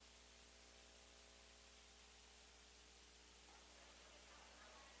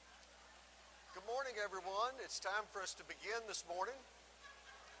morning, everyone. It's time for us to begin this morning.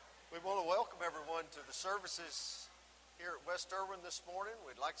 We want to welcome everyone to the services here at West Erwin this morning.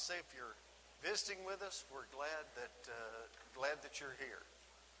 We'd like to say if you're visiting with us, we're glad that you're here.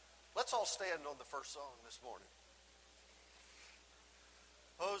 Let's all stand on the first song this morning.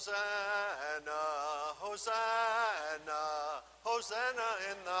 Hosanna, Hosanna, Hosanna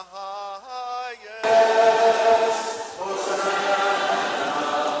in the highest. Hosanna,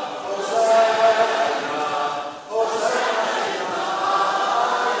 Hosanna, Hosanna in the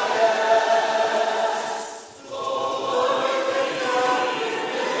highest. Glory be to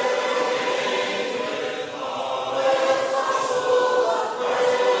with all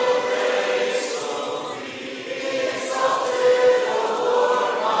praise, so be exalted, O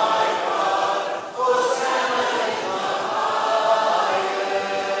Lord my God. Hosanna in the highest.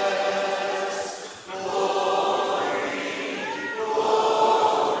 Glory,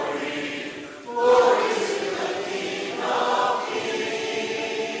 glory, glory to the King of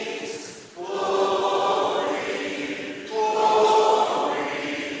Kings. Glory, glory,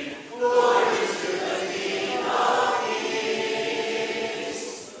 glory to the King of Kings.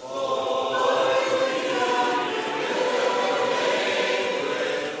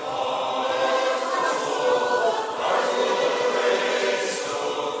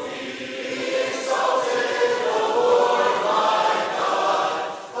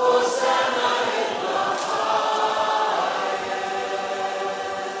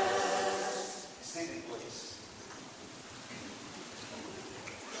 Seated, please.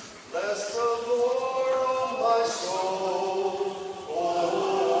 Bless the Lord, oh my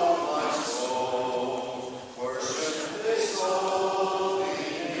soul, worship His holy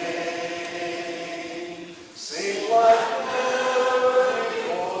name. Sing like never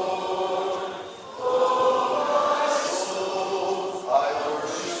before, oh my soul, I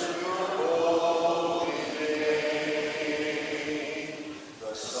worship Your holy name.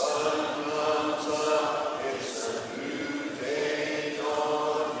 The sun comes up, it's a new day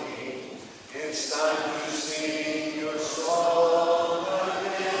dawning. It's time to sing Your song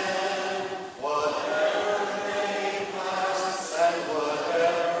again. Whatever may pass and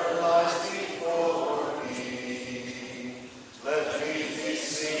whatever lies before me, let me be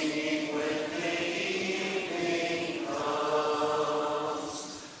singing when the evening comes.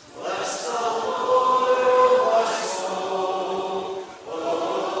 Bless the Lord, oh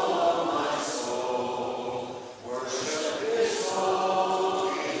my soul, worship His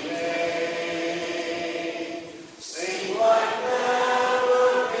holy name. Sing like never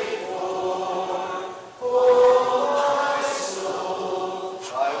before, oh my soul,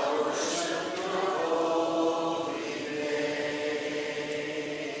 I worship Your holy name.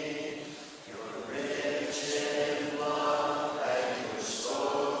 You're rich in love and You're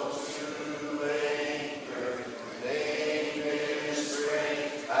slow to anger. Your name is great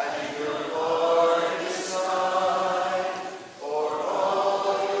and Your heart is high. For all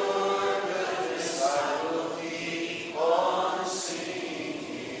Your goodness I will keep on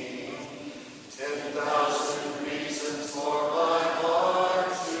singing. 10,000 reasons for my heart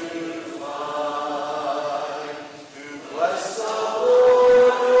to find. To bless the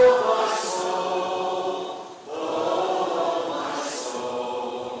Lord, oh my soul,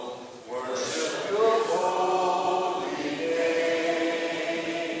 worship Your holy name.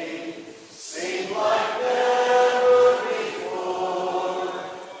 Sing like never before,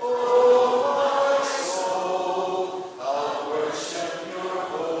 oh my soul, I'll worship Your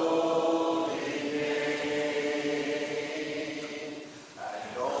holy name.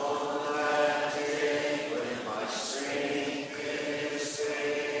 And on that day when my strength is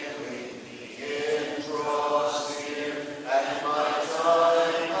failing, the end draws near and my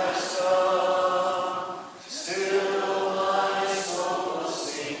time has come, still my soul will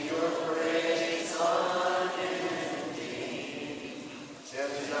sing Your praise unending.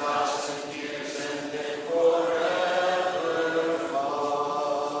 10,000 years and then forevermore.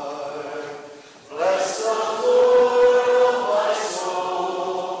 Bless the Lord, oh my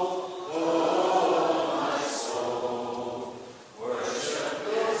soul, worship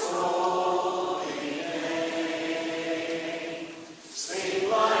His holy name. Sing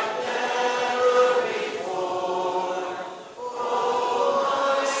like never before, oh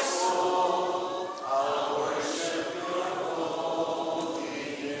my soul, I'll worship Your holy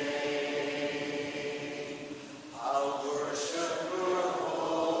name. I'll worship Your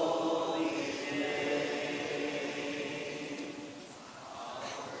holy name.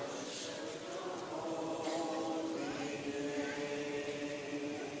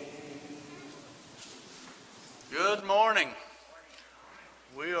 Good morning.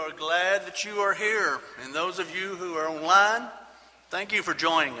 We are glad that you are here, and those of you who are online, thank you for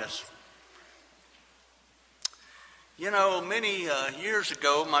joining us. You know, many years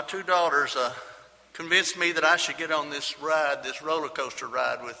ago, my two daughters convinced me that I should get on this ride, this roller coaster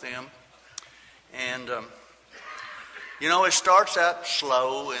ride with them. And, you know, it starts out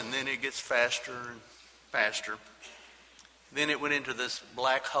slow, and then it gets faster and faster. Then it went into this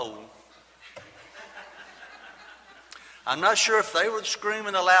black hole. I'm not sure if they were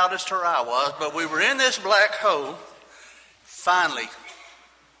screaming the loudest or I was, but we were in this black hole. Finally,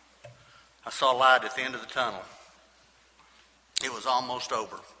 I saw light at the end of the tunnel. It was almost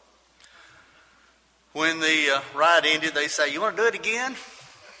over. When the ride ended, they say, "You want to do it again?"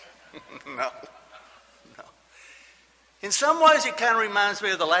 No. In some ways, it kind of reminds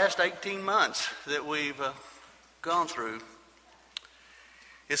me of the last 18 months that we've gone through.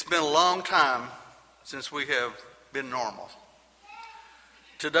 It's been a long time since we have been normal.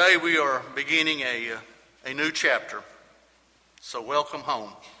 Today we are beginning a new chapter, so welcome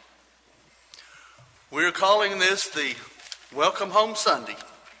home. We're calling this the Welcome Home Sunday.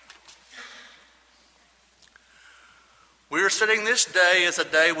 We are setting this day as a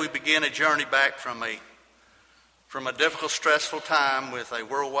day we begin a journey back from a difficult, stressful time with a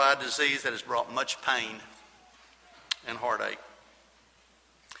worldwide disease that has brought much pain and heartache.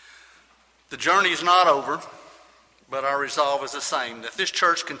 The journey is not over, but our resolve is the same, that this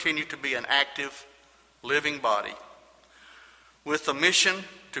church continue to be an active, living body with the mission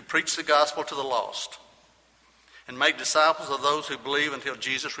to preach the gospel to the lost and make disciples of those who believe until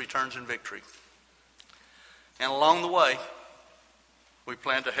Jesus returns in victory. And along the way, we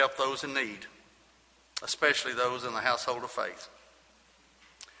plan to help those in need, especially those in the household of faith.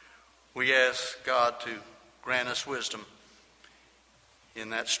 We ask God to grant us wisdom in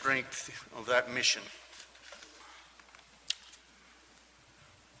that strength of that mission.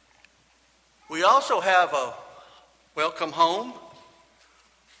 We also have a welcome home.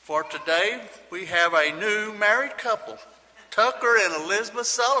 For today, we have a new married couple, Tucker and Elizabeth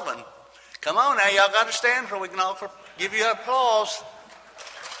Sullivan. Come on now, y'all got to stand so we can all give you applause.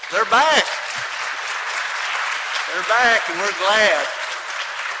 They're back. They're back, and we're glad.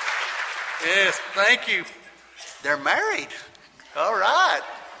 Yes, thank you. They're married. All right.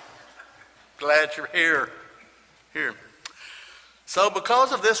 Glad you're here. So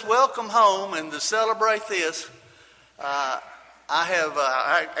because of this welcome home and to celebrate this, I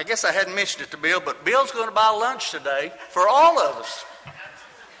guess I hadn't mentioned it to Bill, but Bill's going to buy lunch today for all of us.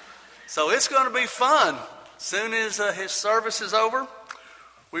 So it's going to be fun. As soon as his service is over,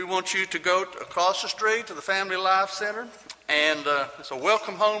 we want you to go across the street to the Family Life Center, and it's a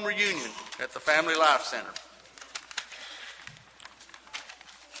welcome home reunion at the Family Life Center.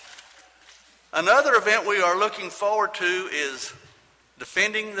 Another event we are looking forward to is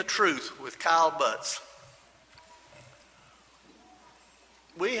Defending the Truth with Kyle Butts.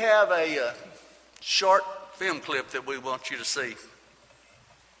 We have a short film clip that we want you to see.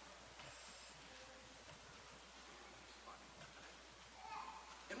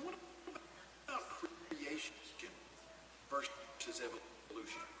 And what about creation versus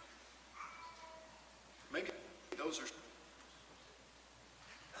evolution? Maybe those are...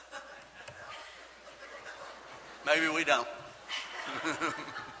 Maybe we don't.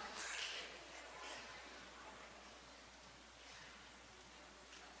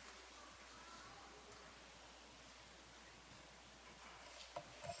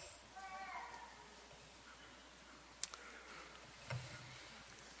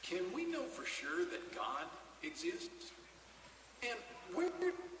 Can we know for sure that God exists? And where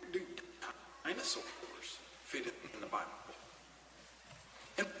do dinosaurs fit in the Bible?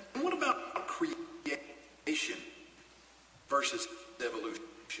 And what about creation versus evolution?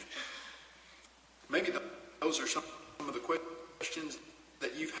 Maybe those are some of the questions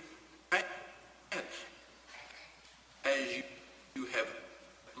that you've had as you have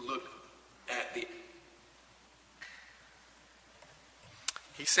looked at the...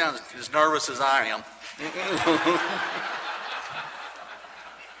 He sounds as nervous as I am.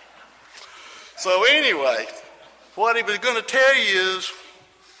 So anyway, what he was going to tell you is,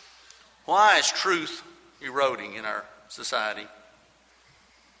 why is truth eroding in our society?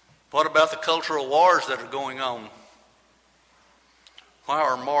 What about the cultural wars that are going on? Why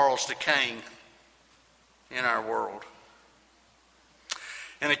are morals decaying in our world?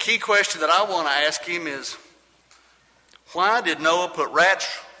 And a key question that I want to ask him is, why did Noah put rats,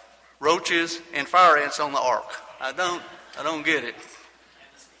 roaches, and fire ants on the ark? I don't get it.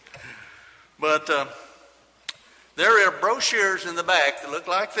 But there are brochures in the back that look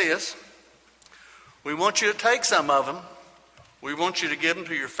like this. We want you to take some of them. We want you to give them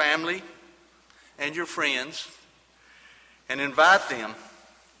to your family and your friends and invite them.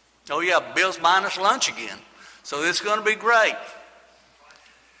 Oh yeah, Bill's buying us lunch again. So this is going to be great.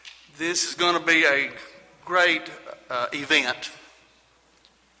 This is going to be a great event.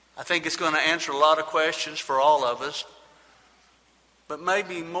 I think it's going to answer a lot of questions for all of us, but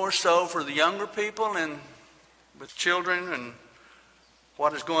maybe more so for the younger people and with children and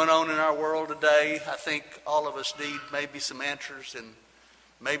what is going on in our world today. I think all of us need maybe some answers and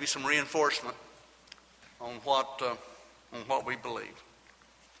maybe some reinforcement on what we believe.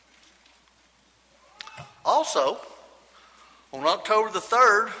 Also, on October the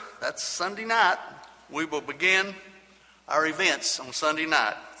 3rd, that's Sunday night, we will begin our events on Sunday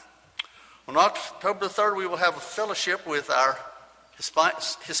night. On October the 3rd, we will have a fellowship with our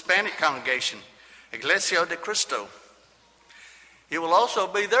Hispanic congregation, Iglesia de Cristo. It will also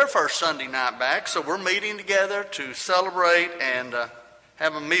be their first Sunday night back, so we're meeting together to celebrate and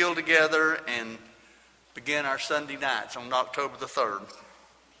have a meal together and begin our Sunday nights on October the 3rd.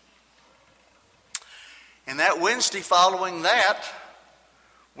 And that Wednesday following that,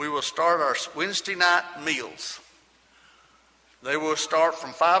 we will start our Wednesday night meals. They will start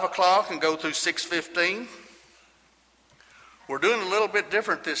from 5 o'clock and go through 6:15. We're doing a little bit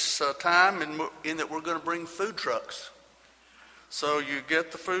different this time in that we're going to bring food trucks. So you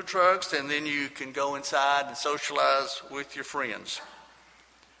get the food trucks and then you can go inside and socialize with your friends.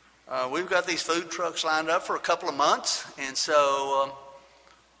 We've got these food trucks lined up for a couple of months, and so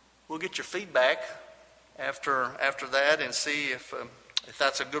we'll get your feedback after that and see if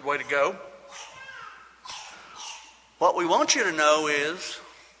that's a good way to go. What we want you to know is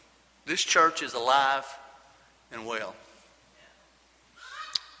this church is alive and well.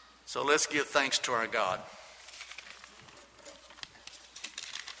 So let's give thanks to our God.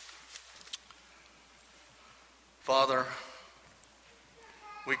 Father,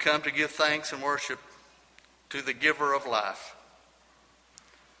 we come to give thanks and worship to the giver of life.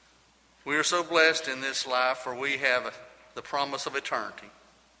 We are so blessed in this life, for we have the promise of eternity.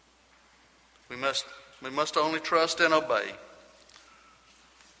 We must only trust and obey.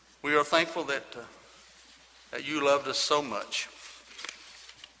 We are thankful that you loved us so much,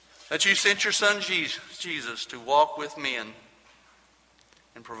 that you sent your son Jesus to walk with men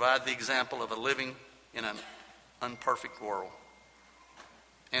and provide the example of a living in an unperfect world.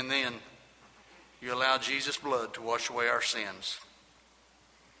 And then you allowed Jesus' blood to wash away our sins.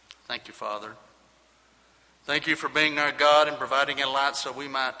 Thank you, Father. Thank you for being our God and providing a light so we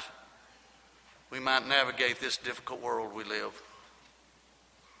might navigate this difficult world we live.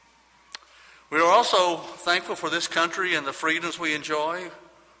 We are also thankful for this country and the freedoms we enjoy.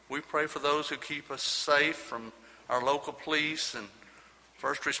 We pray for those who keep us safe, from our local police and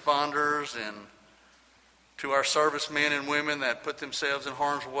first responders, and to our servicemen and women that put themselves in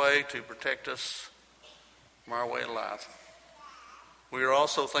harm's way to protect us from our way of life. We are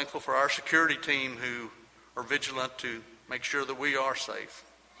also thankful for our security team who are vigilant to make sure that we are safe.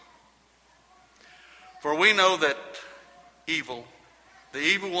 For we know that the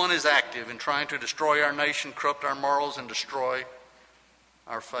evil one is active in trying to destroy our nation, corrupt our morals, and destroy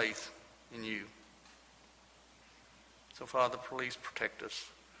our faith in you. So, Father, please protect us.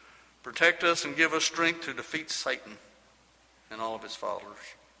 Protect us and give us strength to defeat Satan and all of his followers.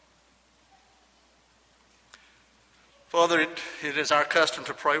 Father, it is our custom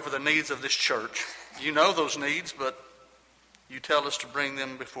to pray for the needs of this church. You know those needs, but you tell us to bring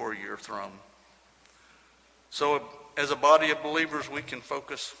them before your throne. So as a body of believers, we can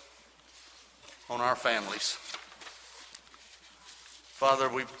focus on our families. Father,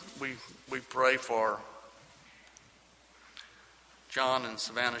 we pray for John and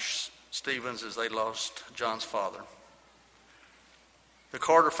Savannah Stevens as they lost John's father. The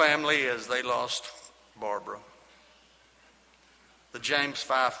Carter family as they lost Barbara. The James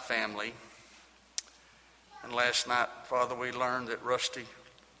Fife family. And last night, Father, we learned that Rusty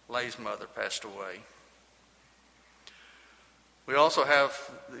Lay's mother passed away. We also have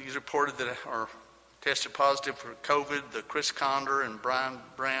these reported that are tested positive for COVID, the Chris Condor and Brian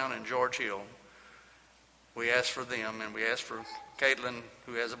Brown and George Hill. We ask for them, and we ask for Caitlin,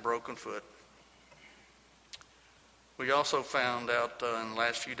 who has a broken foot. We also found out in the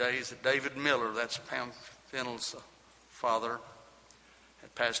last few days that David Miller, that's Pam Fennell's father,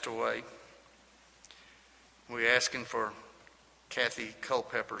 had passed away. We're asking for Kathy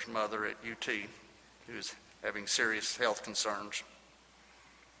Culpepper's mother at UT, who's having serious health concerns.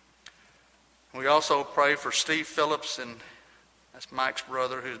 We also pray for Steve Phillips, and that's Mike's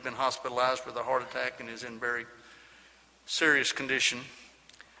brother, who's been hospitalized with a heart attack and is in very serious condition.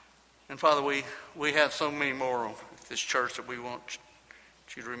 And Father, we have so many more at this church that we want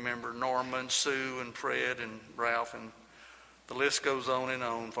you'd remember Norma and Sue and Fred and Ralph, and the list goes on and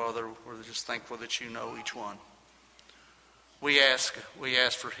on. Father, we're just thankful that you know each one. We ask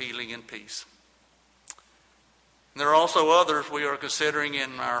for healing and peace. And there are also others we are considering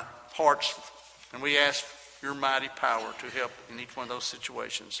in our hearts, and we ask your mighty power to help in each one of those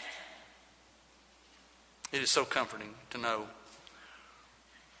situations. It is so comforting to know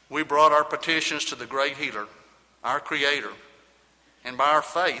we brought our petitions to the great healer, our Creator, and by our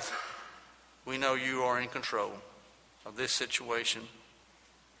faith, we know you are in control of this situation.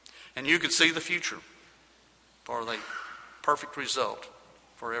 And you can see the future for the perfect result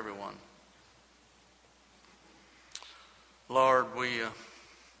for everyone. Lord,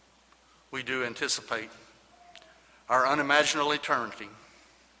 we do anticipate our unimaginable eternity.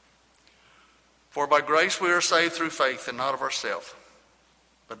 For by grace we are saved through faith, and not of ourselves,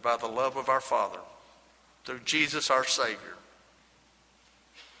 but by the love of our Father, through Jesus our Savior.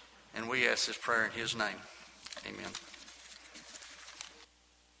 And we ask this prayer in his name. Amen.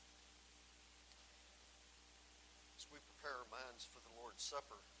 As we prepare our minds for the Lord's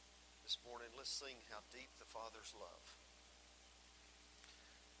Supper this morning, let's sing How Deep the Father's Love.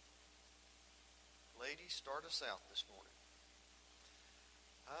 Ladies, start us out this morning.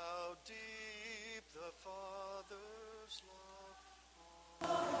 How deep the Father's love.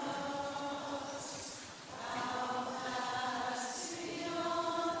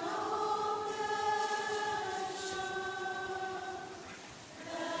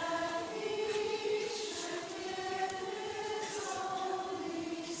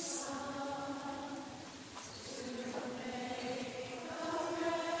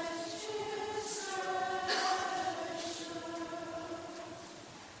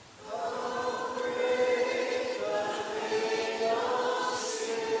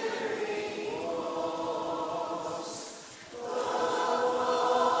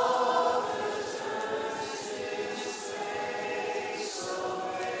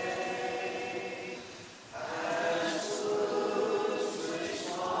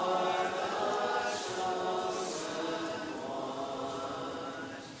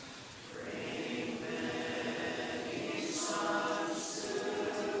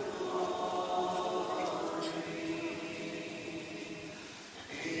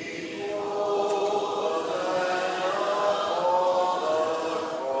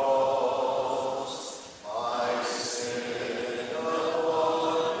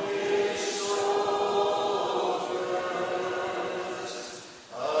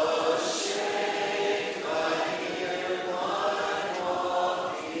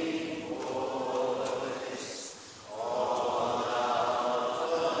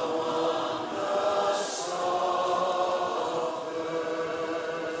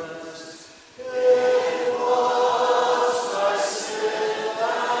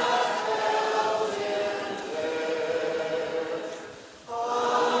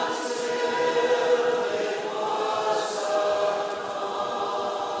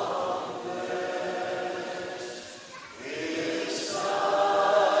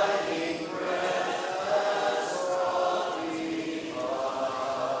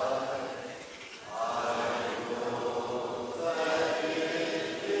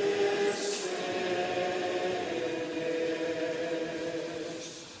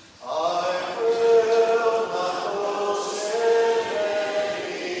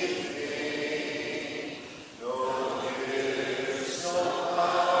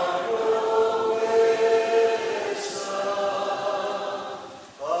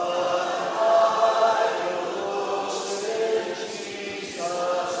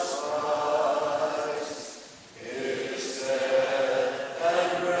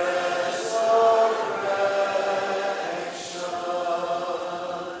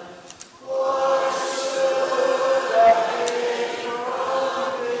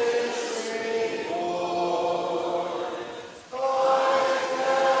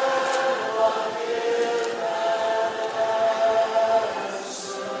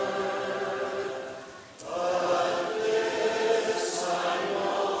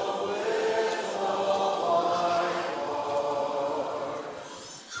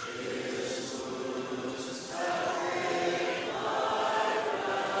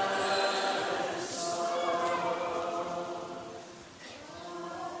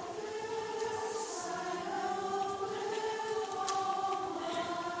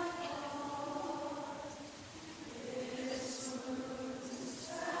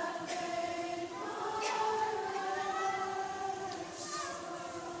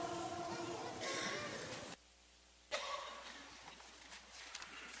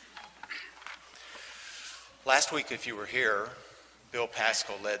 Last week, if you were here, Bill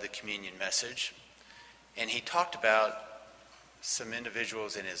Paschal led the communion message, and he talked about some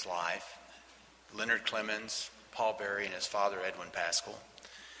individuals in his life, Leonard Clemens, Paul Berry, and his father, Edwin Paschal.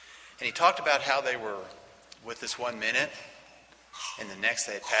 And he talked about how they were with us 1 minute, and the next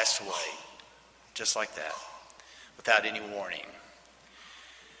they had passed away, just like that, without any warning.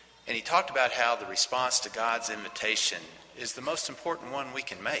 And he talked about how the response to God's invitation is the most important one we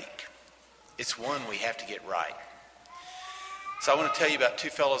can make. It's one we have to get right. So I want to tell you about two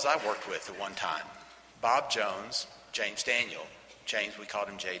fellows I worked with at one time. Bob Jones, James Daniel. James, we called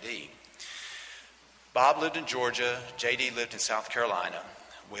him J.D. Bob lived in Georgia. J.D. lived in South Carolina.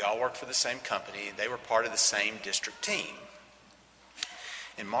 We all worked for the same company. They were part of the same district team.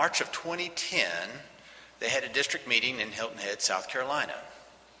 In March of 2010, they had a district meeting in Hilton Head, South Carolina.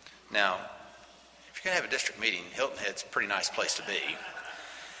 Now, if you're going to have a district meeting, Hilton Head's a pretty nice place to be.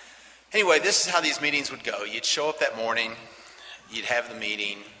 Anyway, this is how these meetings would go. You'd show up that morning. You'd have the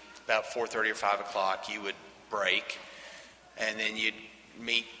meeting about 4:30 or 5 o'clock. You would break, and then you'd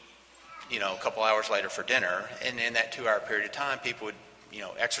meet, a couple hours later for dinner. And in that 2-hour period of time, people would,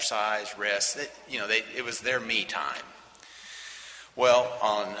 exercise, rest. It was their me time. Well,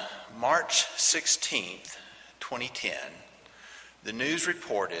 on March 16th, 2010, the news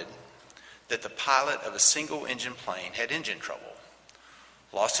reported that the pilot of a single-engine plane had engine trouble,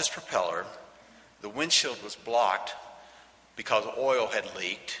 lost his propeller, the windshield was blocked because oil had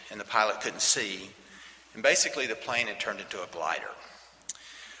leaked and the pilot couldn't see, and basically the plane had turned into a glider.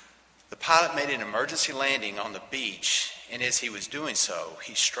 The pilot made an emergency landing on the beach, and as he was doing so,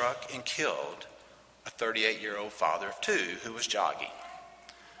 he struck and killed a 38-year-old father of two who was jogging.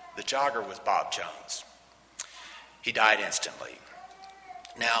 The jogger was Bob Jones. He died instantly.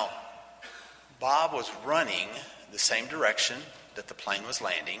 Now, Bob was running the same direction that the plane was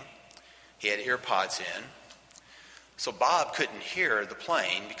landing. He had ear pods in. So Bob couldn't hear the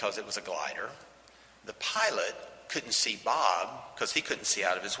plane because it was a glider. The pilot couldn't see Bob because he couldn't see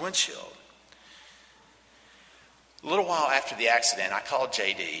out of his windshield. A little while after the accident, I called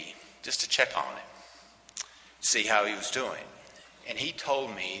J.D. just to check on him, see how he was doing. And he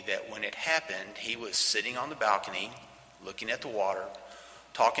told me that when it happened, he was sitting on the balcony, looking at the water,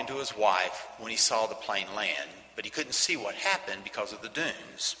 talking to his wife when he saw the plane land, but he couldn't see what happened because of the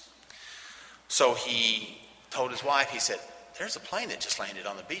dunes. So he told his wife, he said, "There's a plane that just landed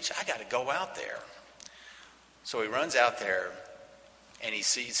on the beach. I got to go out there." So he runs out there, and he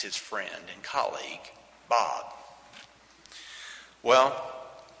sees his friend and colleague, Bob. Well,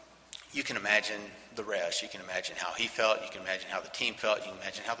 you can imagine the rest. You can imagine how he felt. You can imagine how the team felt. You can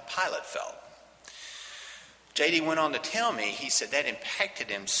imagine how the pilot felt. J.D. went on to tell me, he said that impacted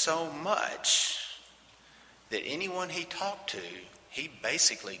him so much that anyone he talked to, he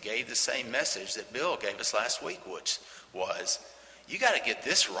basically gave the same message that Bill gave us last week, which was, you got to get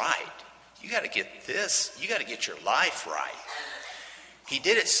this right. You got to get this. You got to get your life right. He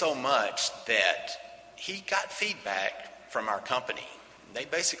did it so much that he got feedback from our company. They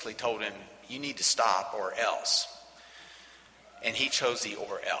basically told him, you need to stop or else. And he chose the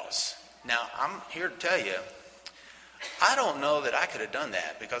or else. Now, I'm here to tell you, I don't know that I could have done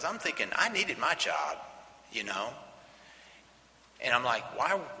that because I'm thinking I needed my job, And I'm like,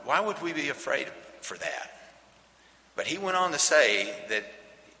 why would we be afraid for that? But he went on to say that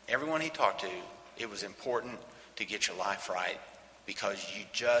everyone he talked to, it was important to get your life right because you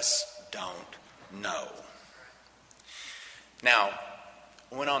just don't know. Now,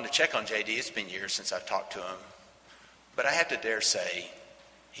 I went on to check on J.D. It's been years since I've talked to him. But I have to dare say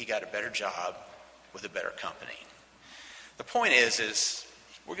he got a better job with a better company. The point is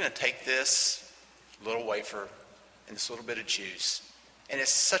we're going to take this little wafer and this little bit of juice, and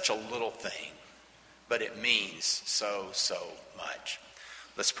it's such a little thing, but it means so much.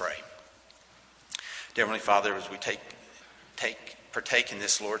 Let's pray. Dear Heavenly Father, as we partake in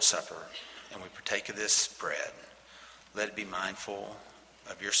this Lord's Supper and we partake of this bread, let it be mindful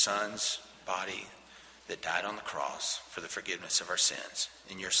of your Son's body that died on the cross for the forgiveness of our sins.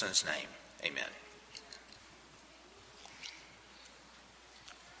 In your Son's name, amen.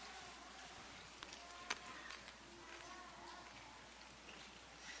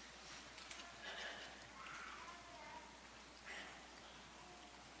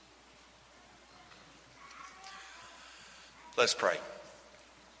 Let's pray.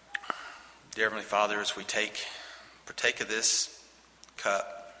 Dear Heavenly Father, as we partake of this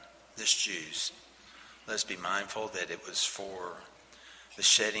cup, this juice, let us be mindful that it was for the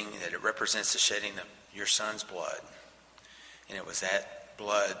shedding, that it represents the shedding of your Son's blood. And it was that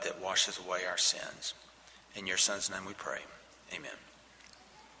blood that washes away our sins. In your Son's name we pray. Amen.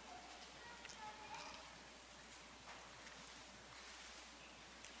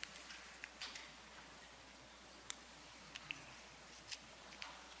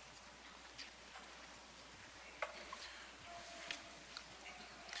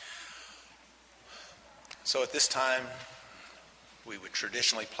 So at this time, we would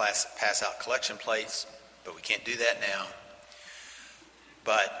traditionally pass out collection plates, but we can't do that now.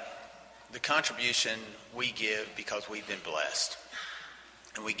 But the contribution we give because we've been blessed.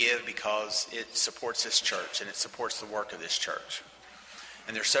 And we give because it supports this church and it supports the work of this church.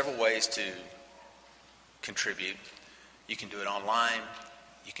 And there are several ways to contribute. You can do it online.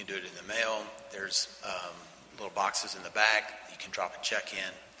 You can do it in the mail. There's little boxes in the back. You can drop a check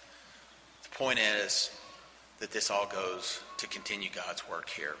in. The point is that this all goes to continue God's work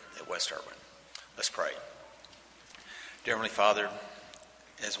here at West Erwin. Let's pray. Dear Heavenly Father,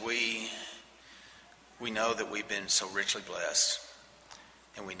 as we know that we've been so richly blessed,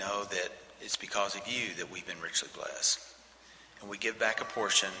 and we know that it's because of you that we've been richly blessed. And we give back a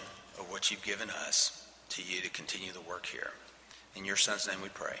portion of what you've given us to you to continue the work here. In your Son's name we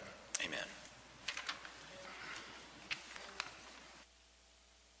pray. Amen.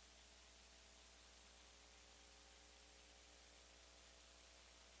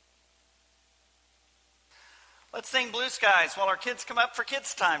 Let's sing Blue Skies while our kids come up for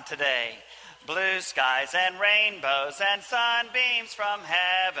kids' time today. Blue skies and rainbows and sunbeams from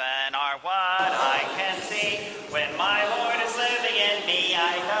heaven are what I can see. When my Lord is living in me,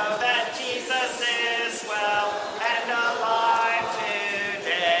 I know that Jesus is well and alive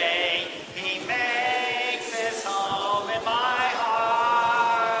today. He makes his home in my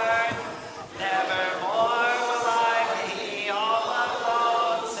heart. Nevermore will I be all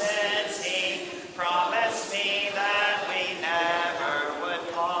alone, since he promised me that we never would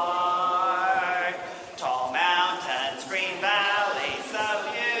part. Tall mountains, green valleys, the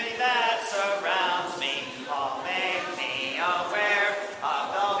beauty that surrounds me all make me aware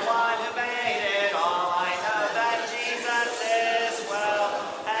of the one who made it all. I know that Jesus is well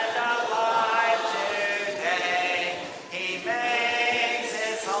and alive today. He makes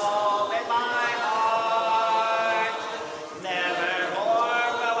his home in my heart. Nevermore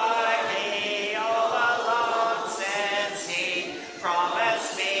will I be all alone, since he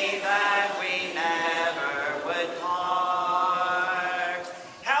promised me that we never would part.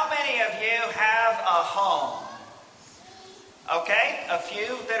 How many of you have a home? Okay, a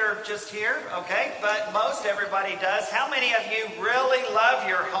few that are just here, okay, but most everybody does. How many of you really love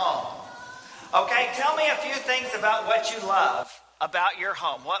your home? Okay, tell me a few things about what you love about your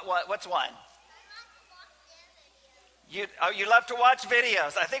home. What's one? You love to watch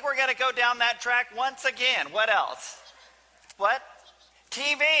videos. I think we're going to go down that track once again. What else? What?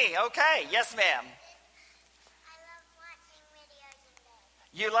 TV. Okay. Yes, ma'am.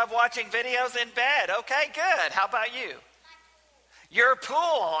 You love watching videos in bed. Okay, good. How about you? Your pool.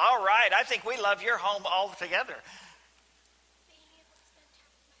 All right. I think we love your home all together.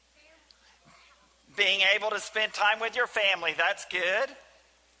 Being able to spend time with your family. That's good.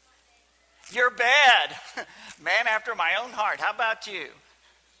 Your bed. Man after my own heart. How about you?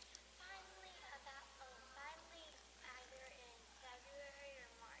 Finally, either in February or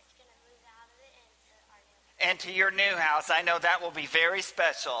March, going to move out of it into our new house. And to your new house. I know that will be very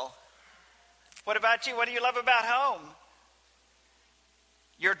special. What about you? What do you love about home?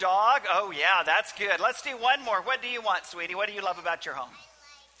 Your dog? Oh, yeah, that's good. Let's do one more. What do you want, sweetie? What do you love about your home?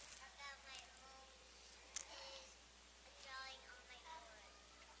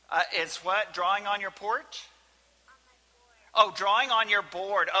 Is what? Drawing on your porch? Oh, drawing on your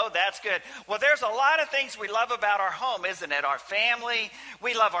board. Oh, that's good. Well, there's a lot of things we love about our home, isn't it? Our family.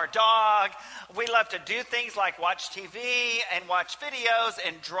 We love our dog. We love to do things like watch TV and watch videos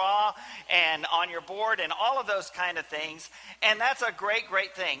and draw and on your board and all of those kind of things. And that's a great,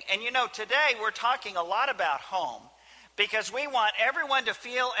 great thing. And you know, today we're talking a lot about home, because we want everyone to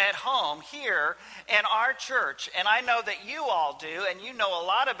feel at home here in our church. And I know that you all do, and you know a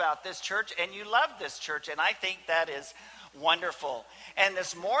lot about this church, and you love this church, and I think that is wonderful. And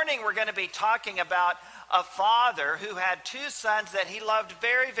this morning we're going to be talking about a father who had two sons that he loved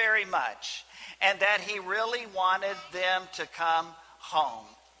very, very much, and that he really wanted them to come home.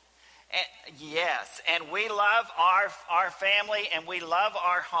 And, yes, and we love our family, and we love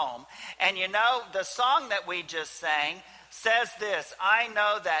our home. And you know, the song that we just sang says this: I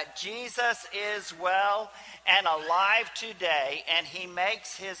know that Jesus is well and alive today, and he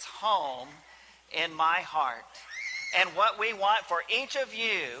makes his home in my heart. And what we want for each of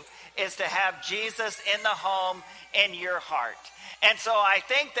you is to have Jesus in the home in your heart. And so I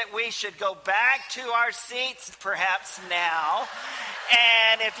think that we should go back to our seats perhaps now.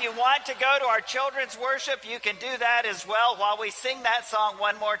 And if you want to go to our children's worship, you can do that as well while we sing that song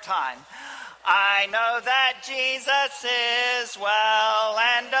one more time. I know that Jesus is well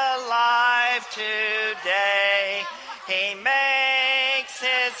and alive today. He makes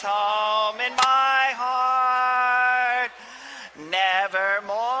his home in my heart.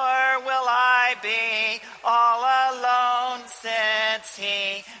 Nevermore will I be all alone, since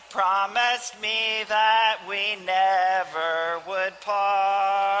he promised me that we never would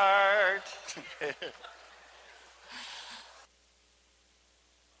part.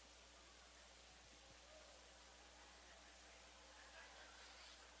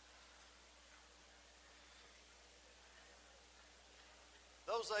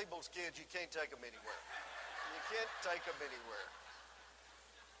 Those Abel's kids, you can't take them anywhere. You can't take them anywhere.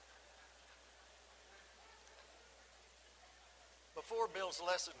 Before Bill's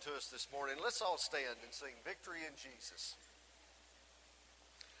lesson to us this morning, let's all stand and sing Victory in Jesus.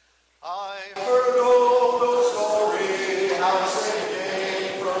 I heard old story, how Saint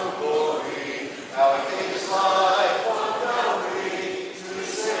came from glory, how he gave his life on Calvary to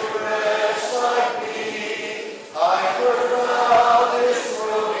save a wretch like me. I heard about his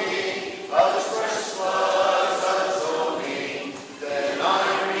groaning, of his precious blood's atoning. Then I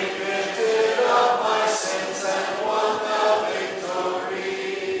repented of my sins and won the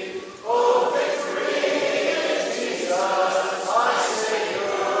victory. Oh, victory in Jesus, my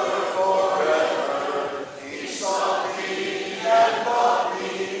Savior forever. He sought me and bought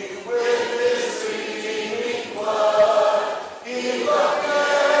me with his redeeming blood. He loved me.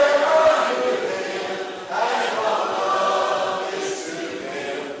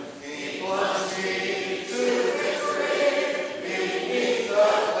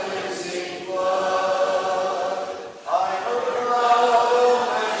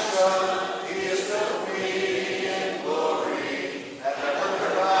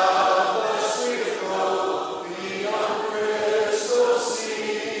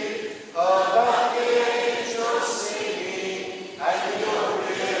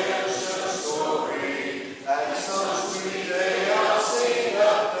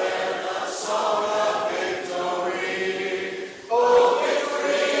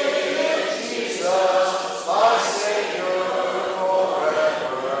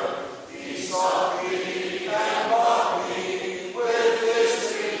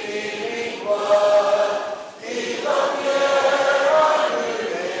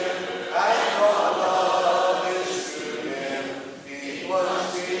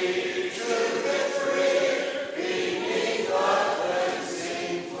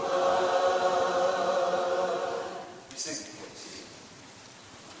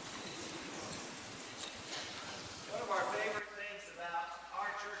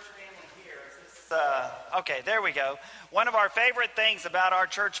 Okay, there we go. One of our favorite things about our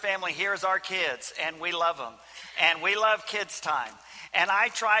church family here is our kids, and we love them. And we love kids' time. And I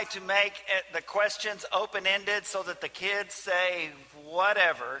try to make the questions open-ended so that the kids say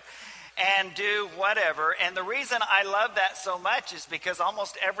whatever and do whatever. And the reason I love that so much is because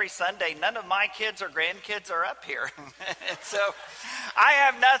almost every Sunday, none of my kids or grandkids are up here. So I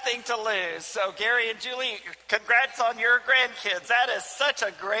have nothing to lose. So Gary and Julie, congrats on your grandkids. That is such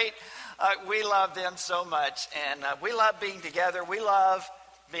a great... we love them so much, and we love being together. We love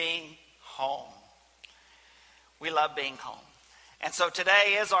being home. We love being home. And so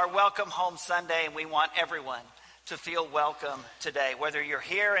today is our Welcome Home Sunday, and we want everyone to feel welcome today. Whether you're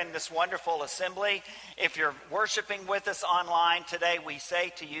here in this wonderful assembly, if you're worshiping with us online today, we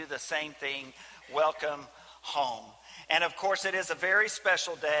say to you the same thing, welcome home. And of course, it is a very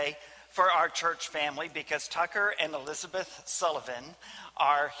special day for our church family because Tucker and Elizabeth Sullivan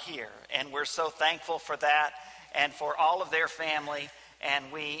are here. And we're so thankful for that and for all of their family.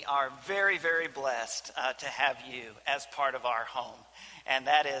 And we are very, very blessed to have you as part of our home. And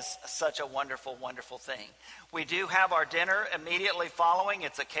that is such a wonderful, wonderful thing. We do have our dinner immediately following.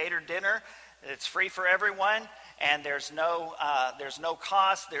 It's a catered dinner. It's free for everyone. And there's no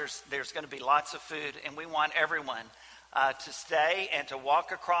cost. There's going to be lots of food. And we want everyone to stay and to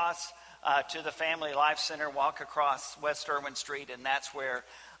walk across to the Family Life Center, walk across West Irwin Street, and that's where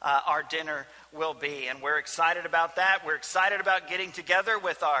our dinner will be. And we're excited about that. We're excited about getting together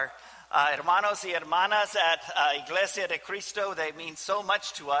with our hermanos y hermanas at Iglesia de Cristo. They mean so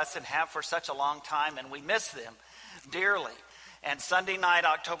much to us and have for such a long time, and we miss them dearly. And Sunday night,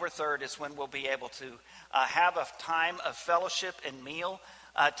 October 3rd, is when we'll be able to have a time of fellowship and meal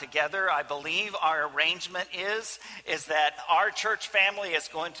together. I believe our arrangement is that our church family is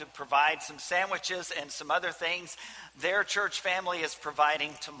going to provide some sandwiches and some other things. Their church family is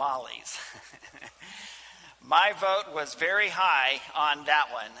providing tamales. My vote was very high on that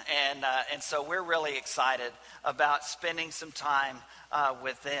one, and so we're really excited about spending some time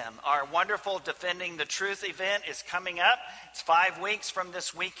with them. Our wonderful Defending the Truth event is coming up. It's 5 weeks from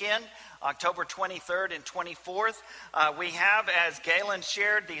this weekend, October 23rd and 24th. We have, as Galen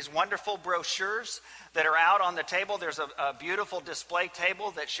shared, these wonderful brochures that are out on the table. There's a beautiful display table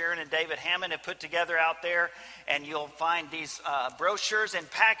that Sharon and David Hammond have put together out there, and you'll find these brochures in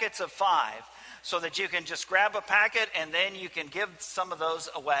packets of 5. So that you can just grab a packet and then you can give some of those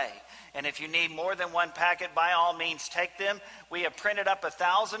away. And if you need more than one packet, by all means, take them. We have printed up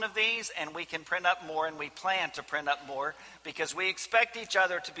 1,000 of these, and we can print up more, and we plan to print up more because we expect each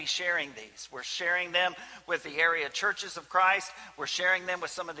other to be sharing these. We're sharing them with the area churches of Christ. We're sharing them with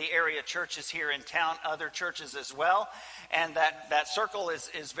some of the area churches here in town, other churches as well. And that circle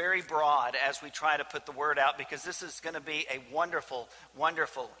is very broad as we try to put the word out, because this is going to be a wonderful,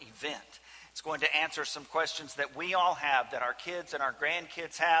 wonderful event. It's going to answer some questions that we all have, that our kids and our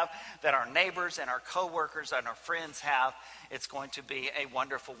grandkids have, that our neighbors and our coworkers and our friends have. It's going to be a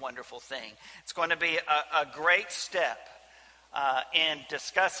wonderful, wonderful thing. It's going to be a great step in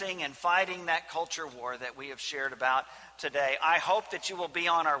discussing and fighting that culture war that we have shared about today. I hope that you will be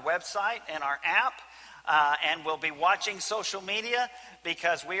on our website and our app, and we'll be watching social media,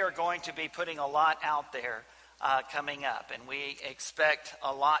 because we are going to be putting a lot out there coming up, and we expect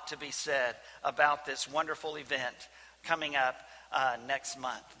a lot to be said about this wonderful event coming up next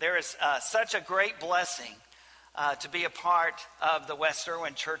month. There is such a great blessing to be a part of the West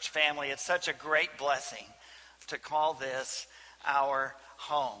Erwin Church family. It's such a great blessing to call this our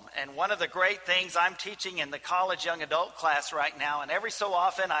home. And one of the great things, I'm teaching in the college young adult class right now, and every so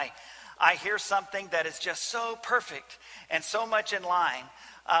often I hear something that is just so perfect and so much in line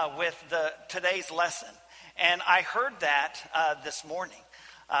with today's lesson. And I heard that this morning.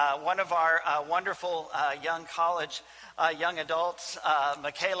 One of our wonderful young college, young adults,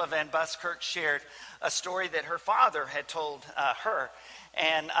 Michaela Van Buskirk, shared a story that her father had told her.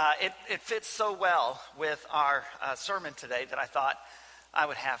 And it fits so well with our sermon today that I thought I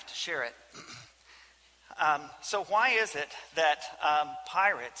would have to share it. So why is it that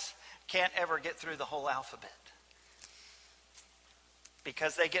pirates can't ever get through the whole alphabet?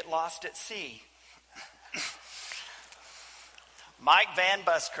 Because they get lost at sea. Mike Van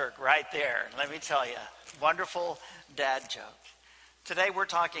Buskirk right there. Let me tell you, wonderful dad joke. Today we're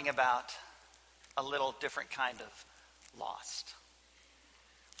talking about a little different kind of lost.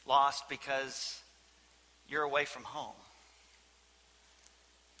 Lost because you're away from home.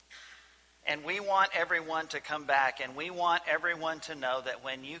 And we want everyone to come back, and we want everyone to know that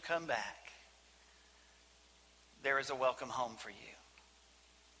when you come back, there is a welcome home for you.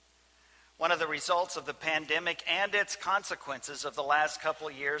 One of the results of the pandemic and its consequences of the last couple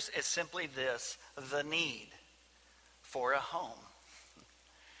of years is simply this: the need for a home.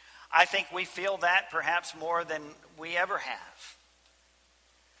 I think we feel that perhaps more than we ever have,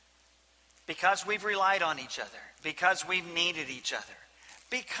 because we've relied on each other, because we've needed each other,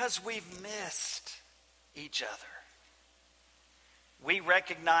 because we've missed each other. We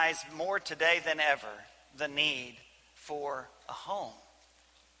recognize more today than ever the need for a home.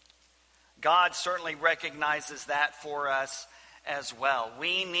 God certainly recognizes that for us as well.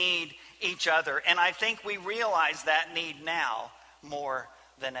 We need each other, and I think we realize that need now more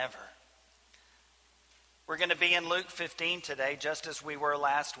than ever. We're going to be in Luke 15 today, just as we were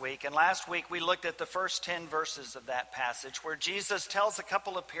last week. And last week we looked at the first 10 verses of that passage, where Jesus tells a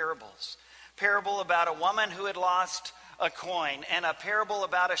couple of parables. Parable about a woman who had lost a coin, and a parable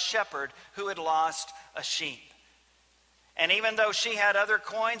about a shepherd who had lost a sheep. And even though she had other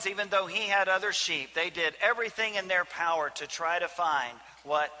coins, even though he had other sheep, they did everything in their power to try to find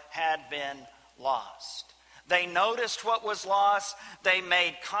what had been lost. They noticed what was lost. They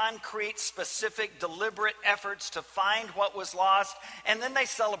made concrete, specific, deliberate efforts to find what was lost. And then they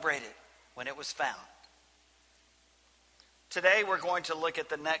celebrated when it was found. Today we're going to look at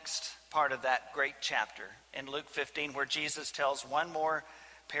the next part of that great chapter in Luke 15, where Jesus tells one more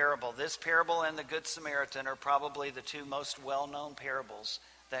parable. This parable and the Good Samaritan are probably the two most well-known parables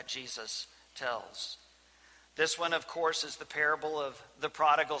that Jesus tells. This one, of course, is the parable of the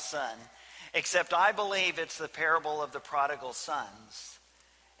prodigal son, except I believe it's the parable of the prodigal sons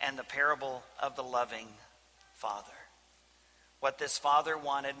and the parable of the loving father. What this father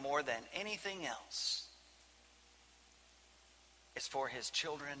wanted more than anything else is for his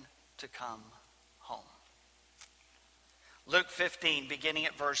children to come home. Luke 15, beginning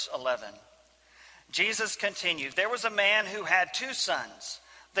at verse 11. Jesus continued, "There was a man who had 2 sons.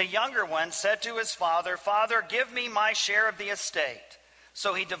 The younger one said to his father, 'Father, give me my share of the estate.'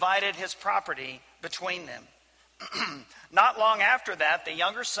 So he divided his property between them. Not long after that, the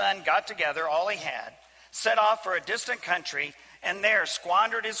younger son got together all he had, set off for a distant country, and there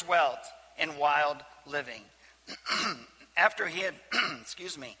squandered his wealth in wild living. After he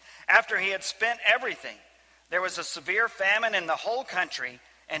had spent everything, there was a severe famine in the whole country,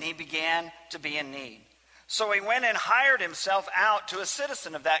 and he began to be in need. So he went and hired himself out to a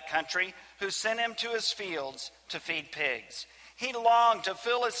citizen of that country, who sent him to his fields to feed pigs. He longed to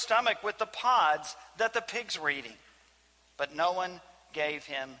fill his stomach with the pods that the pigs were eating, but no one gave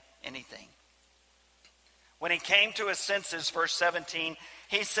him anything. When he came to his senses, verse 17,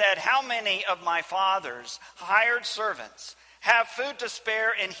 he said, "How many of my father's hired servants have food to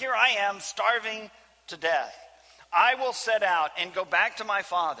spare, and here I am starving to death? I will set out and go back to my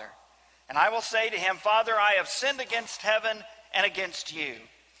father, and I will say to him, 'Father, I have sinned against heaven and against you.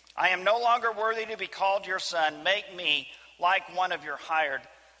 I am no longer worthy to be called your son. Make me like one of your hired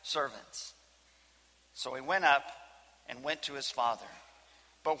servants.' So he went up and went to his father.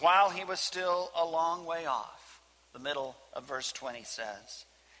 But while he was still a long way off," the middle of verse 20 says,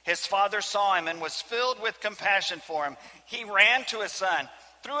 "his father saw him and was filled with compassion for him. He ran to his son,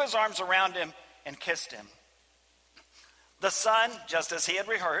 threw his arms around him, and kissed him. The son, just as he had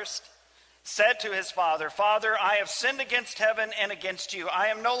rehearsed, said to his father, 'Father, I have sinned against heaven and against you. I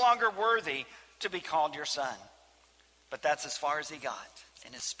am no longer worthy to be called your son.' But that's as far as he got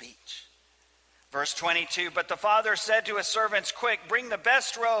in his speech." Verse 22, "But the father said to his servants, 'Quick, bring the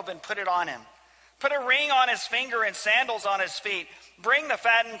best robe and put it on him. Put a ring on his finger and sandals on his feet. Bring the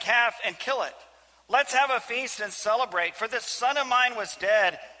fattened calf and kill it. Let's have a feast and celebrate. For this son of mine was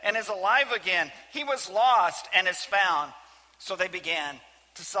dead and is alive again. He was lost and is found.' So they began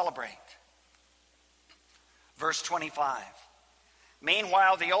to celebrate." Verse 25,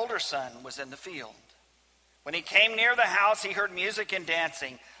 "Meanwhile, the older son was in the field. When he came near the house, he heard music and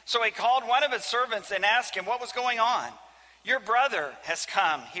dancing. So he called one of his servants and asked him what was going on. 'Your brother has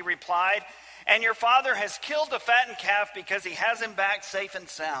come,' he replied, 'and your father has killed the fattened calf because he has him back safe and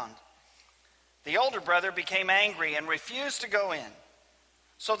sound.' The older brother became angry and refused to go in.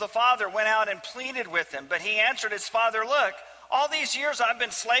 So the father went out and pleaded with him. But he answered his father, 'Look, all these years I've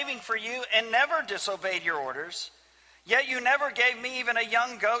been slaving for you and never disobeyed your orders. Yet you never gave me even a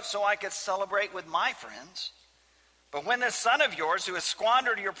young goat so I could celebrate with my friends. But when this son of yours, who has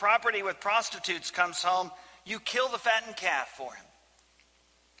squandered your property with prostitutes, comes home, you kill the fattened calf for him.'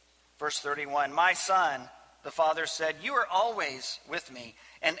 Verse 31, 'My son,' the father said, 'you are always with me,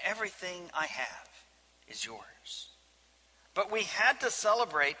 and everything I have is yours. But we had to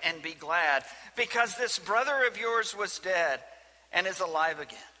celebrate and be glad, because this brother of yours was dead and is alive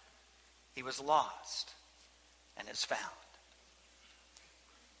again. He was lost and is found.'"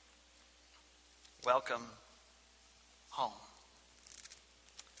 Welcome home.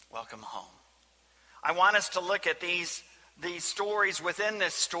 Welcome home. I want us to look at these stories within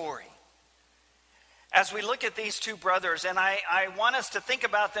this story. As we look at these two brothers, and I want us to think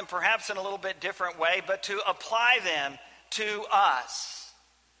about them perhaps in a little bit different way, but to apply them to us.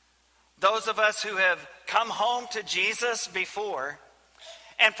 Those of us who have come home to Jesus before,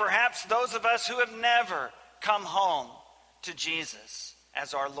 and perhaps those of us who have never come home to Jesus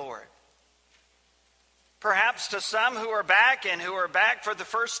as our Lord. Perhaps to some who are back and who are back for the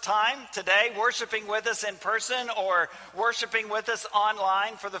first time today, worshiping with us in person or worshiping with us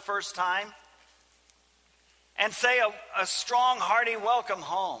online for the first time. And say a strong, hearty welcome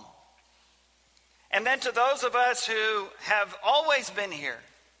home. And then to those of us who have always been here,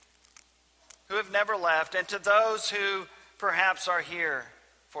 who have never left, and to those who perhaps are here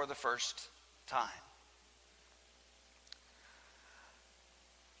for the first time.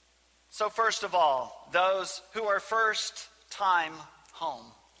 So first of all, those who are first time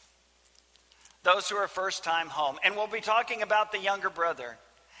home. Those who are first time home. And we'll be talking about the younger brother.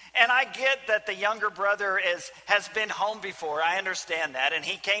 And I get that the younger brother has been home before. I understand that. And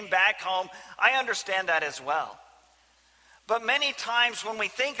he came back home. I understand that as well. But many times when we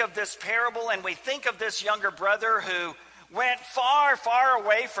think of this parable and we think of this younger brother who went far, far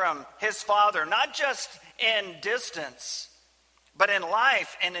away from his father, not just in distance, but in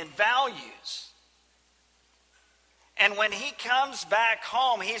life and in values. And when he comes back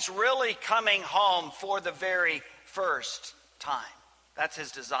home, he's really coming home for the very first time. That's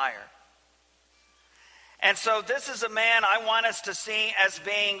his desire. And so this is a man I want us to see as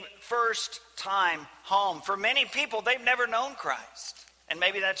being first time home. For many people, they've never known Christ. And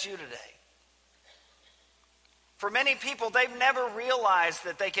maybe that's you today. For many people, they've never realized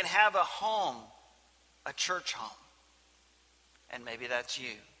that they can have a home, a church home. And maybe that's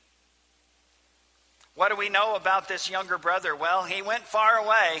you. What do we know about this younger brother? Well, he went far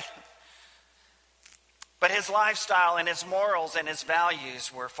away, but his lifestyle and his morals and his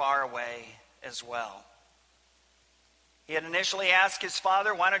values were far away as well. He had initially asked his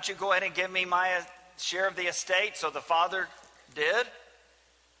father, why don't you go ahead and give me my share of the estate? So the father did.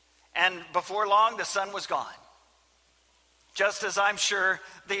 And before long, the son was gone. Just as I'm sure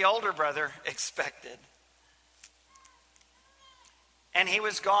the older brother expected. And he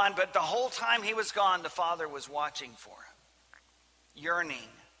was gone, but the whole time he was gone, the father was watching for him, yearning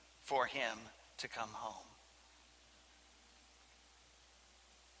for him to come home.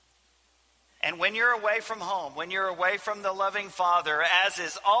 And when you're away from home, when you're away from the loving Father, as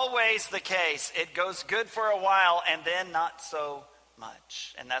is always the case, it goes good for a while and then not so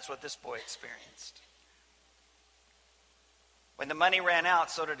much. And that's what this boy experienced. When the money ran out,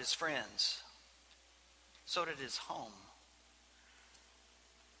 so did his friends. So did his home.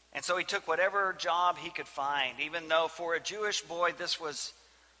 And so he took whatever job he could find, even though for a Jewish boy this was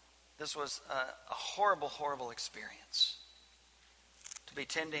a horrible, horrible experience. To be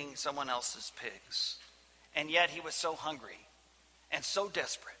tending someone else's pigs. And yet he was so hungry and so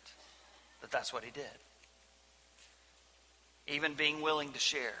desperate that that's what he did. Even being willing to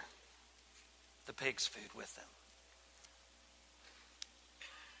share the pigs' food with them.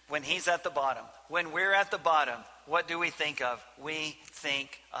 When he's at the bottom, when we're at the bottom, what do we think of? We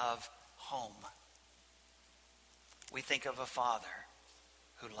think of home. We think of a Father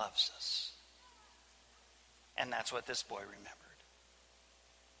who loves us. And that's what this boy remembered.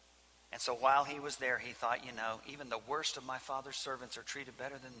 And so while he was there, he thought, even the worst of my Father's servants are treated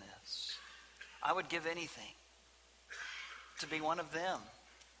better than this. I would give anything to be one of them.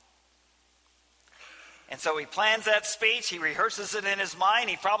 And so he plans that speech. He rehearses it in his mind.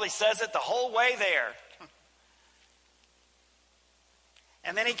 He probably says it the whole way there.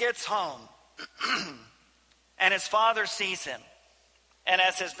 And then he gets home. And his father sees him. And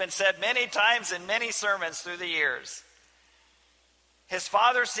as has been said many times in many sermons through the years, his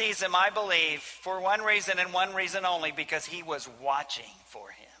father sees him, I believe, for one reason and one reason only, because he was watching for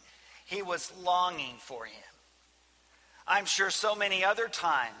him. He was longing for him. I'm sure so many other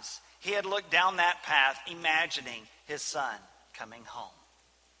times he had looked down that path, imagining his son coming home.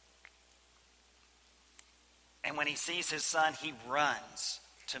 And when he sees his son, he runs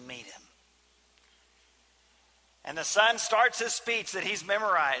to meet him. And the son starts his speech that he's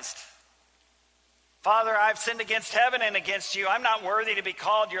memorized. Father, I've sinned against heaven and against you. I'm not worthy to be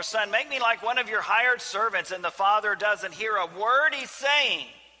called your son. Make me like one of your hired servants. And the father doesn't hear a word he's saying.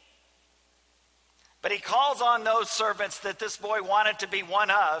 But he calls on those servants that this boy wanted to be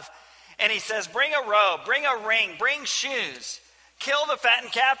one of. And he says, bring a robe, bring a ring, bring shoes. Kill the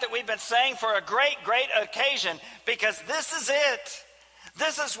fattened calf that we've been saying for a great, great occasion. Because this is it.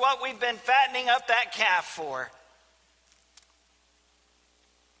 This is what we've been fattening up that calf for.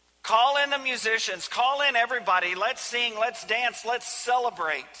 Call in the musicians. Call in everybody. Let's sing. Let's dance. Let's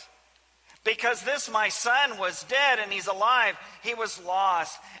celebrate. Because this my son was dead and he's alive. He was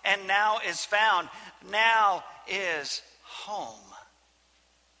lost and now is found. Now is home.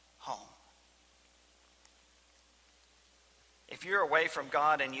 Home. If you're away from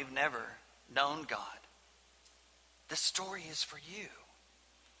God and you've never known God, this story is for you.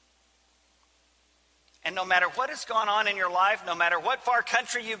 And no matter what has gone on in your life, no matter what far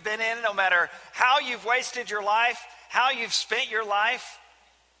country you've been in, no matter how you've wasted your life, how you've spent your life,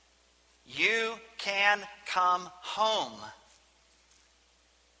 you can come home.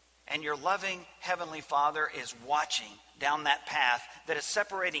 And your loving Heavenly Father is watching down that path that is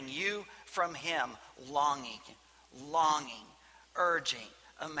separating you from Him, longing, urging,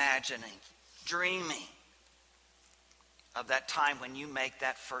 imagining, dreaming of that time when you make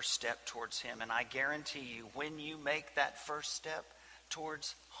that first step towards Him. And I guarantee you, when you make that first step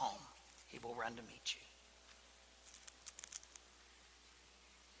towards home, He will run to meet you.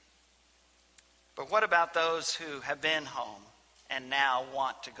 But what about those who have been home and now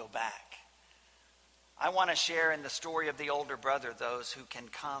want to go back? I want to share in the story of the older brother those who can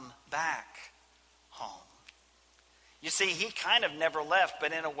come back home. You see, he kind of never left,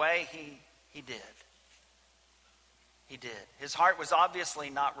 but in a way he did. He did. His heart was obviously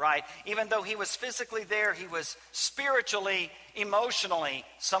not right. Even though he was physically there, he was spiritually, emotionally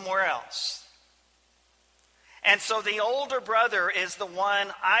somewhere else. And so the older brother is the one,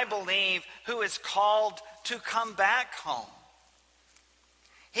 I believe, who is called to come back home.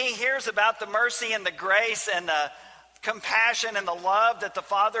 He hears about the mercy and the grace and the compassion and the love that the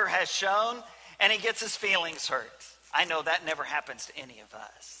Father has shown, and he gets his feelings hurt. I know that never happens to any of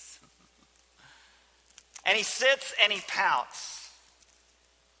us. And he sits and he pouts.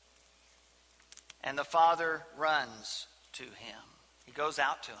 And the father runs to him. He goes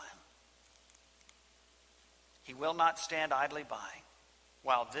out to him. He will not stand idly by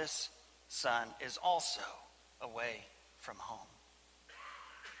while this son is also away from home.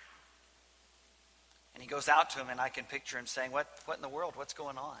 And he goes out to him, and I can picture him saying, what in the world? What's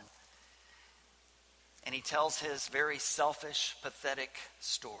going on? And he tells his very selfish, pathetic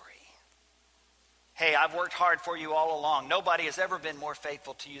story. Hey, I've worked hard for you all along. Nobody has ever been more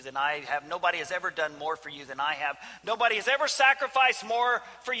faithful to you than I have. Nobody has ever done more for you than I have. Nobody has ever sacrificed more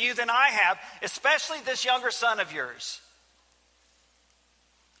for you than I have, especially this younger son of yours.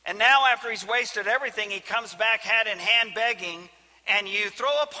 And now after he's wasted everything, he comes back hat in hand begging, and you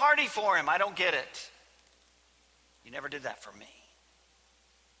throw a party for him. I don't get it. You never did that for me.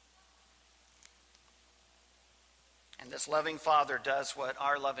 And this loving Father does what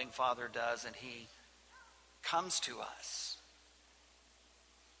our loving Father does, and he comes to us.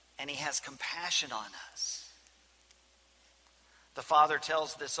 And he has compassion on us. The Father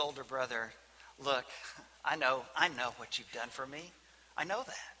tells this older brother, look, I know what you've done for me. I know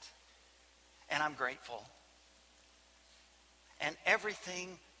that. And I'm grateful. And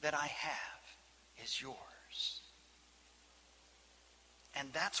everything that I have is yours. And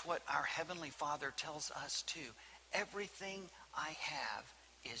that's what our Heavenly Father tells us too. Everything I have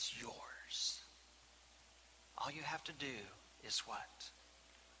is yours. All you have to do is what?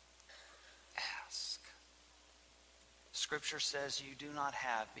 Ask. Scripture says you do not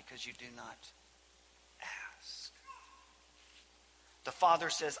have because you do not ask. The Father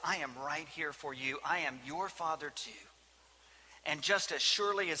says, I am right here for you. I am your Father too. And just as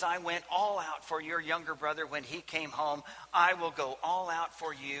surely as I went all out for your younger brother when he came home, I will go all out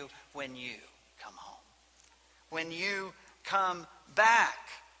for you when you come home. When you come back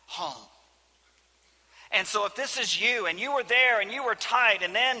home. And so if this is you, and you were there, and you were tight,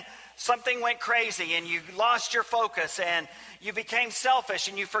 and then something went crazy, and you lost your focus, and you became selfish,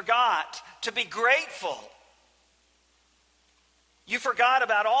 and you forgot to be grateful. You forgot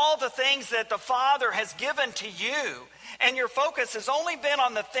about all the things that the Father has given to you, and your focus has only been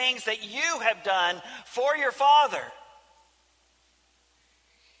on the things that you have done for your Father.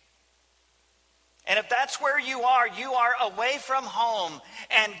 And if that's where you are away from home,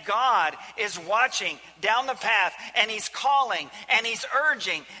 and God is watching down the path, and he's calling, and he's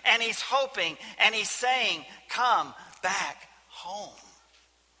urging, and he's hoping, and he's saying, come back home.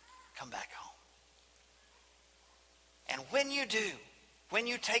 Come back home. And when you do, when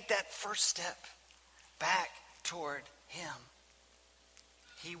you take that first step back toward him,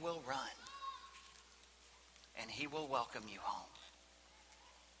 he will run, and he will welcome you home.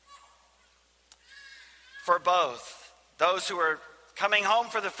 For both, those who are coming home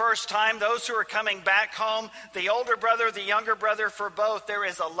for the first time, those who are coming back home, the older brother, the younger brother, for both, there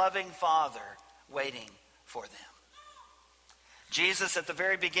is a loving Father waiting for them. Jesus, at the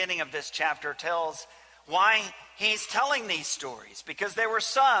very beginning of this chapter, tells why he's telling these stories, because there were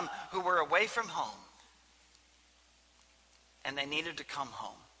some who were away from home, and they needed to come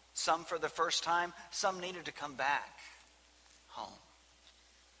home. Some for the first time, some needed to come back home.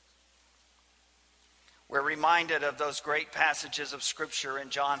 We're reminded of those great passages of Scripture in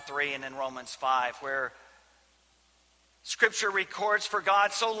John 3 and in Romans 5, where Scripture records, for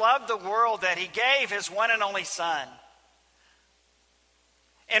God so loved the world that he gave his one and only Son.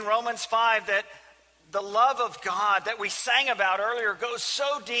 In Romans 5, that the love of God that we sang about earlier goes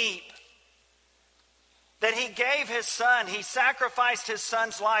so deep that he gave his Son. He sacrificed his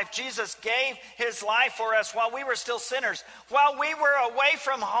Son's life. Jesus gave his life for us while we were still sinners. While we were away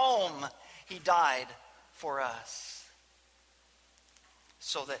from home, he died for us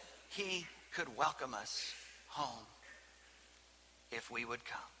so that he could welcome us home if we would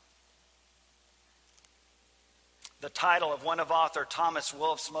come. The title of one of author Thomas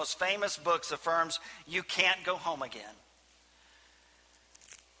Wolfe's most famous books affirms, you can't go home again.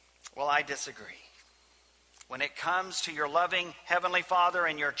 Well, I disagree. When it comes to your loving Heavenly Father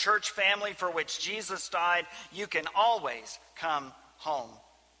and your church family for which Jesus died, you can always come home.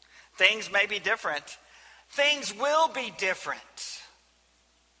 Things may be different. Things will be different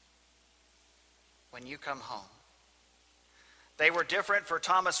when you come home. They were different for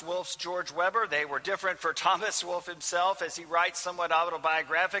Thomas Wolfe's George Weber. They were different for Thomas Wolfe himself, as he writes somewhat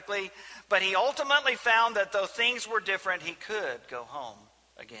autobiographically. But he ultimately found that though things were different, he could go home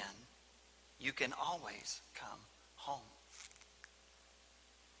again. You can always come home.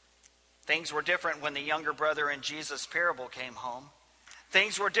 Things were different when the younger brother in Jesus' parable came home.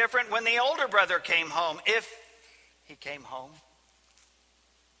 Things were different when the older brother came home, if he came home.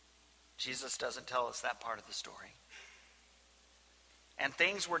 Jesus doesn't tell us that part of the story. And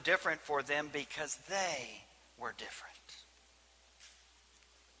things were different for them because they were different.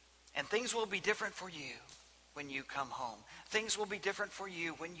 And things will be different for you when you come home. Things will be different for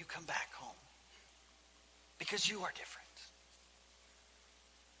you when you come back home. Because you are different.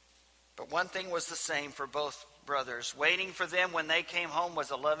 But one thing was the same for both brothers. Waiting for them when they came home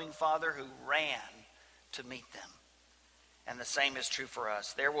was a loving Father who ran to meet them. And the same is true for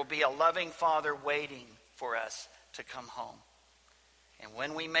us. There will be a loving Father waiting for us to come home. And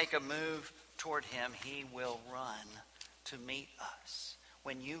when we make a move toward him, he will run to meet us.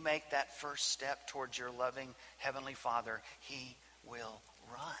 When you make that first step towards your loving Heavenly Father, he will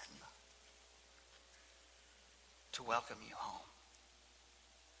run to welcome you home.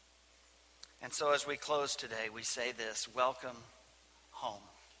 And so as we close today, we say this: welcome home.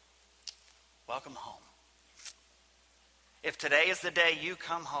 Welcome home. If today is the day you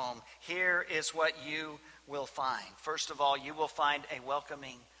come home, here is what you will find. First of all, you will find a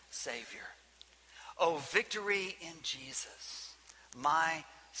welcoming Savior. Oh, victory in Jesus, my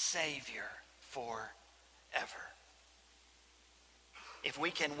Savior forever. If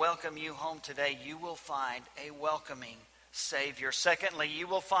we can welcome you home today, you will find a welcoming Savior. Secondly, you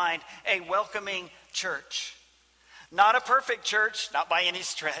will find a welcoming church. Not a perfect church, not by any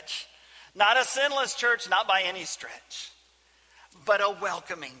stretch. Not a sinless church, not by any stretch. But a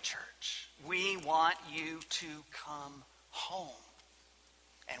welcoming church. We want you to come home.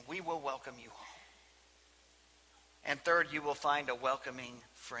 And we will welcome you home. And third, you will find a welcoming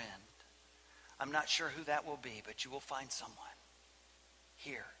friend. I'm not sure who that will be, but you will find someone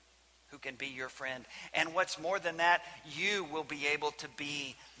here who can be your friend. And what's more than that, you will be able to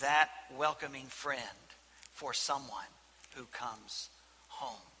be that welcoming friend for someone who comes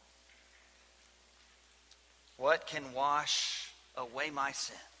home. What can wash away my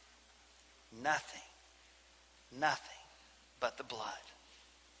sin? Nothing but the blood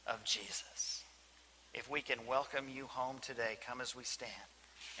of Jesus. If we can welcome you home today, come as we stand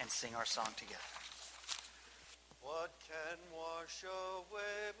and sing our song together. What can wash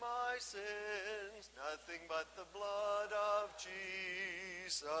away my sins? Nothing but the blood of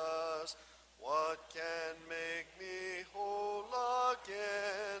Jesus. What can make me whole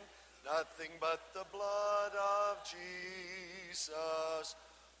again? Nothing but the blood of Jesus.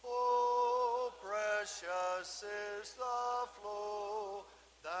 Oh, precious is the flow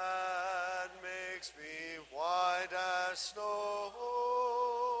that makes me white as snow.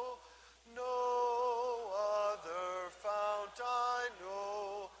 No other fount I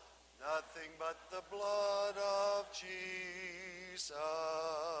know, nothing but the blood of Jesus.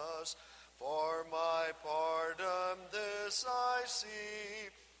 For my pardon this I see,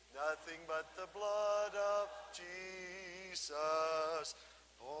 nothing but the blood of Jesus.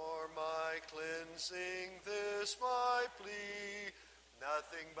 For my cleansing this my plea,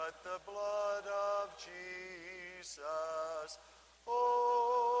 nothing but the blood of Jesus.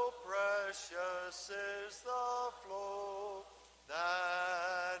 Oh, precious is the flow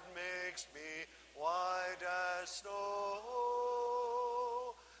that makes me white as snow.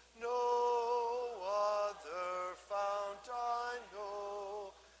 No other fount I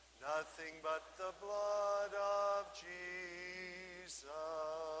know, nothing but the blood of Jesus.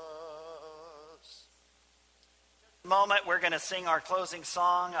 Moment, we're going to sing our closing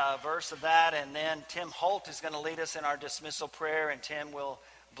song, a verse of that, and then Tim Holt is going to lead us in our dismissal prayer, and Tim will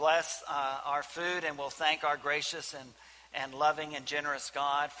bless our food, and we'll thank our gracious and loving and generous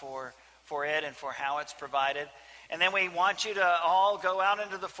God for it and for how it's provided. And then we want you to all go out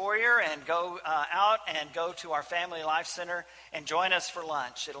into the foyer and go out and go to our Family Life Center and join us for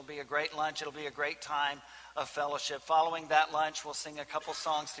lunch. It'll be a great lunch. It'll be a great time of fellowship. Following that lunch, we'll sing a couple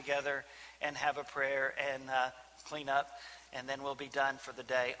songs together and have a prayer and clean up, and then we'll be done for the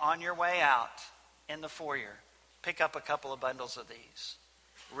day. On your way out in the foyer, pick up a couple of bundles of these.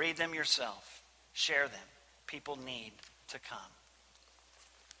 Read them yourself. Share them. People need to come.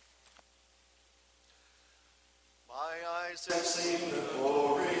 My eyes have seen the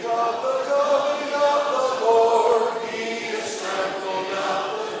glory of the coming of the Lord. He has trampled down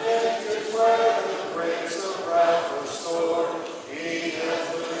the vintage where the grapes of wrath were stored. He has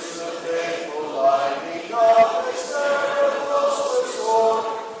loosed the faithful lightning of his terrible sword.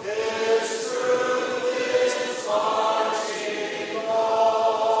 His truth is marching on.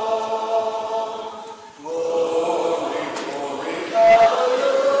 Glory, glory,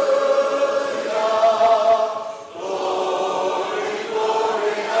 hallelujah.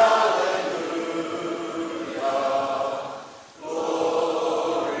 Glory, hallelujah. Glory.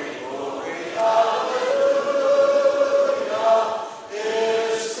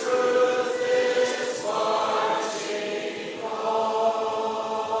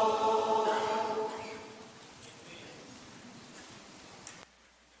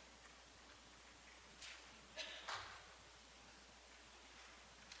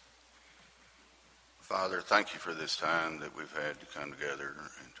 Father, thank you for this time that we've had to come together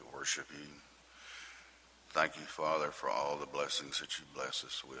and to worship you. Thank you, Father, for all the blessings that you bless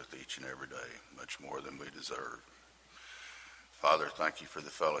us with each and every day, much more than we deserve. Father, thank you for the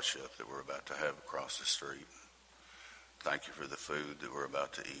fellowship that we're about to have across the street. Thank you for the food that we're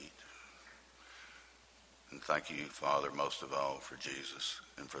about to eat. And thank you, Father, most of all for Jesus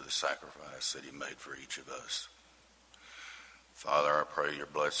and for the sacrifice that he made for each of us. Father, I pray your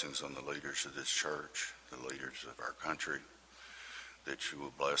blessings on the leaders of this church, the leaders of our country, that you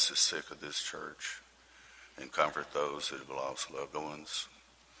will bless the sick of this church and comfort those that have lost loved ones.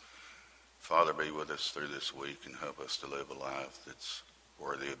 Father, be with us through this week and help us to live a life that's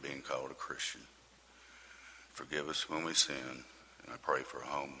worthy of being called a Christian. Forgive us when we sin, and I pray for a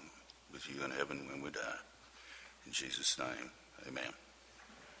home with you in heaven when we die. In Jesus' name, amen.